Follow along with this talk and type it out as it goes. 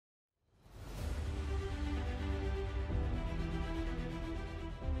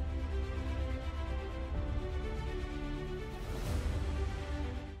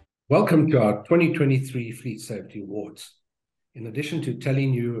Welcome to our 2023 Fleet Safety Awards. In addition to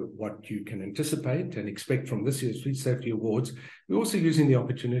telling you what you can anticipate and expect from this year's Fleet Safety Awards, we're also using the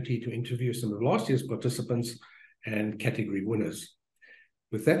opportunity to interview some of last year's participants and category winners.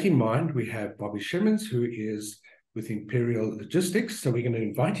 With that in mind, we have Bobby Shemmans, who is with Imperial Logistics. So we're going to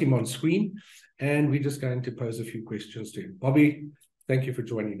invite him on screen, and we're just going to pose a few questions to him. Bobby, thank you for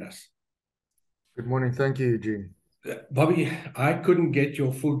joining us. Good morning. Thank you, Eugene. Bobby, I couldn't get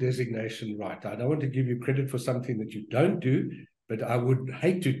your full designation right. I don't want to give you credit for something that you don't do, but I would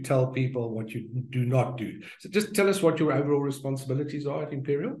hate to tell people what you do not do. So just tell us what your overall responsibilities are at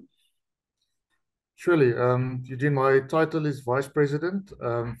Imperial. Surely. Eugene, my title is Vice President,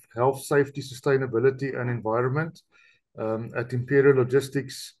 Health, Safety, Sustainability and Environment at Imperial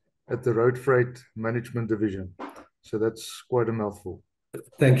Logistics at the Road Freight Management Division. So that's quite a mouthful.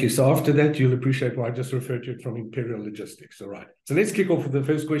 Thank you. So after that, you'll appreciate why I just referred to it from Imperial Logistics. All right. So let's kick off with the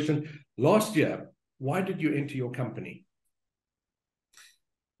first question. Last year, why did you enter your company?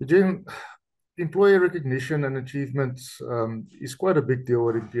 Eugene, employee recognition and achievements is quite a big deal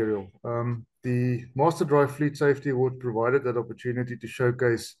at Imperial. The Master Drive Fleet Safety Award provided that opportunity to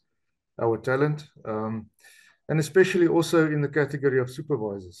showcase our talent, and especially also in the category of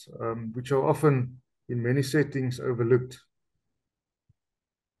supervisors, which are often in many settings overlooked.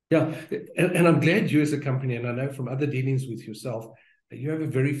 Yeah, and I'm glad you as a company, and I know from other dealings with yourself, that you have a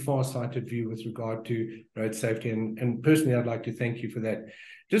very far-sighted view with regard to road safety. And personally, I'd like to thank you for that.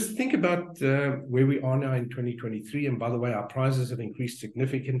 Just think about where we are now in 2023. And by the way, our prizes have increased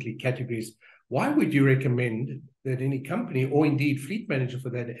significantly, categories. Why would you recommend that any company, or indeed fleet manager for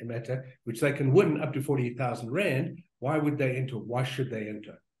that matter, which they can win up to 48,000 Rand, why would they enter? Why should they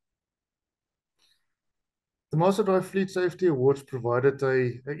enter? The Master Drive Fleet Safety Awards provided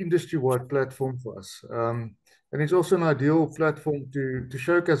an industry-wide platform for us. And it's also an ideal platform to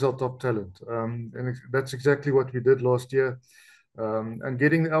showcase our top talent. And that's exactly what we did last year. And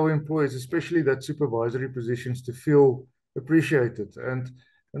getting our employees, especially that supervisory positions, to feel appreciated and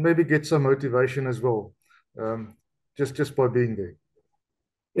maybe get some motivation as well, just by being there.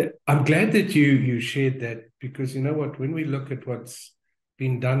 Yeah, I'm glad that you shared that, because you know what, when we look at what's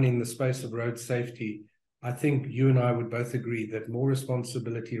been done in the space of road safety, I think you and I would both agree that more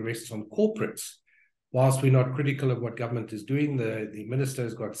responsibility rests on corporates. Whilst we're not critical of what government is doing, the minister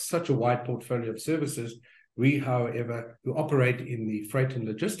has got such a wide portfolio of services. We, however, who operate in the freight and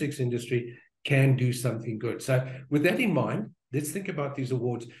logistics industry, can do something good. So with that in mind, let's think about these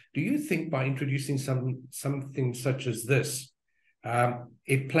awards. Do you think by introducing something such as this,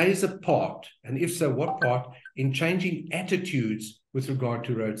 it plays a part, and if so, what part, in changing attitudes with regard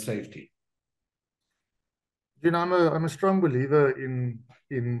to road safety? You know, I'm a strong believer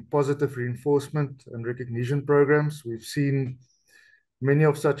in positive reinforcement and recognition programs. We've seen many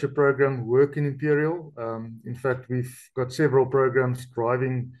of such a program work in Imperial. In fact, we've got several programs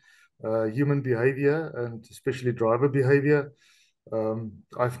driving human behavior and especially driver behavior.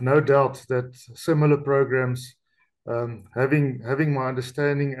 I've no doubt that similar programs, having my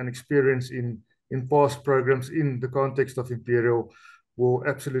understanding and experience in past programs in the context of Imperial, will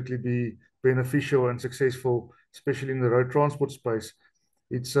absolutely be beneficial and successful, especially in the road transport space.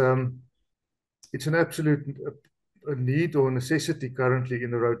 It's an absolute a need or necessity currently in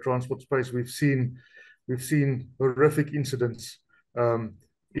the road transport space. We've seen horrific incidents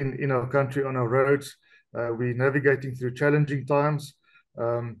in our country on our roads. We're navigating through challenging times,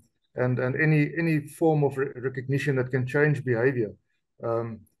 and any form of recognition that can change behavior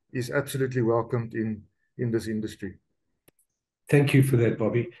is absolutely welcomed in this industry. Thank you for that,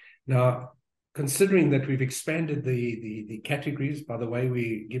 Bobby. Now, considering that we've expanded the categories, by the way,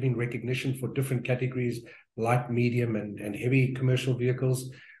 we're giving recognition for different categories, light, medium, and heavy commercial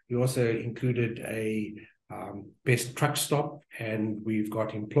vehicles. We also included a best truck stop, and we've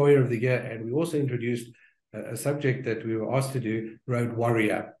got employer of the year, and we also introduced a subject that we were asked to do, road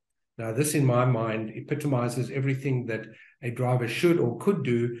warrior. Now, this, in my mind, epitomizes everything that a driver should or could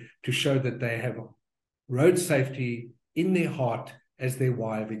do to show that they have road safety in their heart as their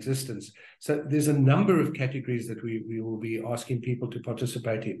why of existence. So there's a number of categories that we will be asking people to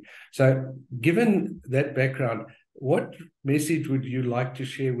participate in. So given that background, what message would you like to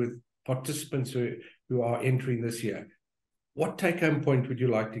share with participants who are entering this year? What take-home point would you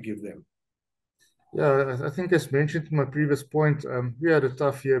like to give them? Yeah, I think as mentioned in my previous point, we had a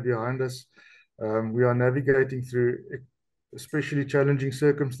tough year behind us. We are navigating through especially challenging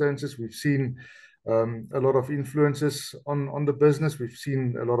circumstances. We've seen a lot of influences on the business. We've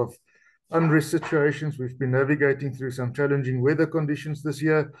seen a lot of unrest situations. We've been navigating through some challenging weather conditions this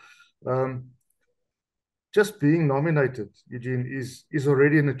year. just being nominated, Eugene, is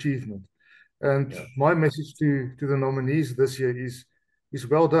already an achievement. And my message to the nominees this year is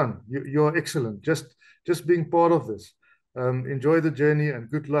well done. You're excellent. Just being part of this. Enjoy the journey and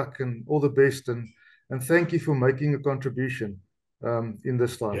good luck and all the best. And thank you for making a contribution in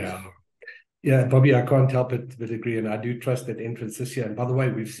this time. Yeah. Yeah, Bobby, I can't help it but agree. And I do trust that entrance this year. And by the way,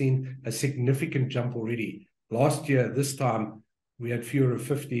 we've seen a significant jump already. Last year, this time, we had fewer of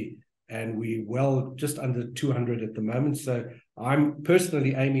 50 and we well just under 200 at the moment. So I'm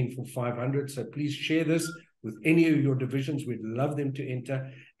personally aiming for 500. So please share this with any of your divisions. We'd love them to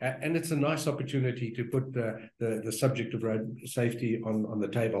enter. And it's a nice opportunity to put the subject of road safety on the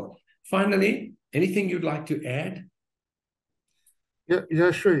table. Finally, anything you'd like to add?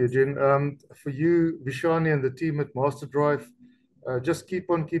 Yeah, sure, Eugene. For you, Vishani, and the team at Master Drive, just keep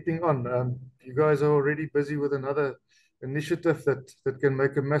on keeping on. You guys are already busy with another initiative that can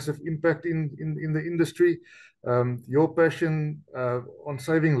make a massive impact in the industry. Your passion on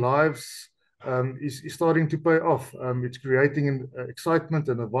saving lives is starting to pay off. It's creating an excitement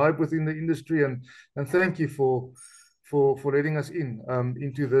and a vibe within the industry. And thank you for letting us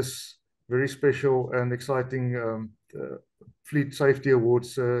into this very special and exciting Fleet Safety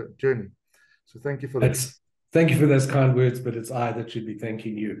Awards journey. So thank you for that. Thank you for those kind words, but it's I that should be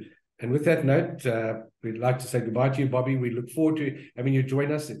thanking you. And with that note, we'd like to say goodbye to you, Bobby. We look forward to having you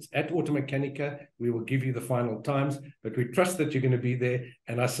join us. It's at Automechanica. We will give you the final times, but we trust that you're going to be there.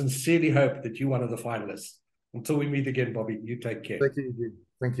 And I sincerely hope that you're one of the finalists. Until we meet again, Bobby, you take care. Thank you.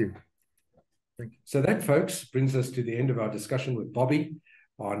 Thank you. Thank you. So that, folks, brings us to the end of our discussion with Bobby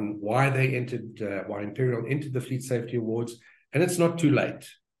on why why Imperial entered the Fleet Safety Awards. And it's not too late.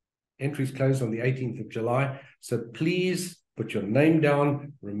 Entries close on the 18th of July. So please put your name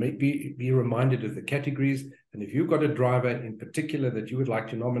down, be reminded of the categories. And if you've got a driver in particular that you would like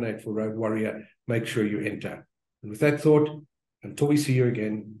to nominate for Road Warrior, make sure you enter. And with that thought, until we see you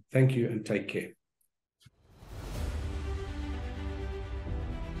again, thank you and take care.